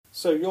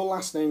So your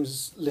last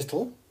name's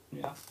Little.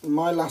 Yeah.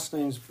 My last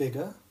name's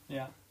Bigger.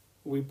 Yeah.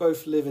 We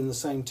both live in the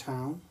same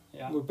town.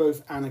 Yeah. We're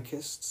both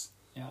anarchists.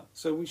 Yeah.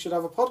 So we should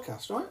have a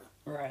podcast, right?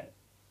 Right.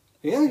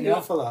 Yeah, you're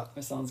up for that.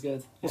 That sounds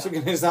good. What's it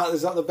gonna, is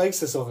that the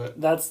basis of it?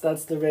 That's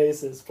the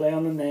basis. Play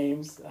on the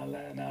names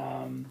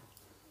and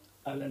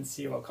then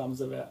see what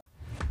comes of it.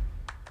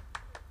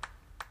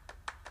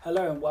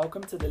 Hello and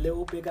welcome to the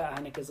Little Bigger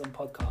Anarchism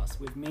podcast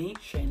with me,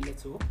 Shane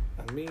Little.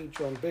 And me,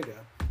 John Bigger.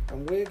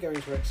 And we're going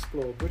to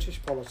explore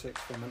British politics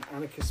from an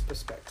anarchist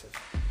perspective.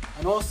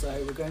 And also,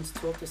 we're going to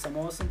talk to some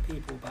awesome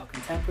people about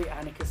contemporary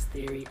anarchist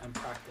theory and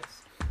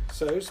practice.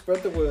 So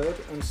spread the word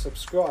and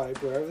subscribe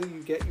wherever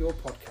you get your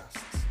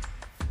podcasts.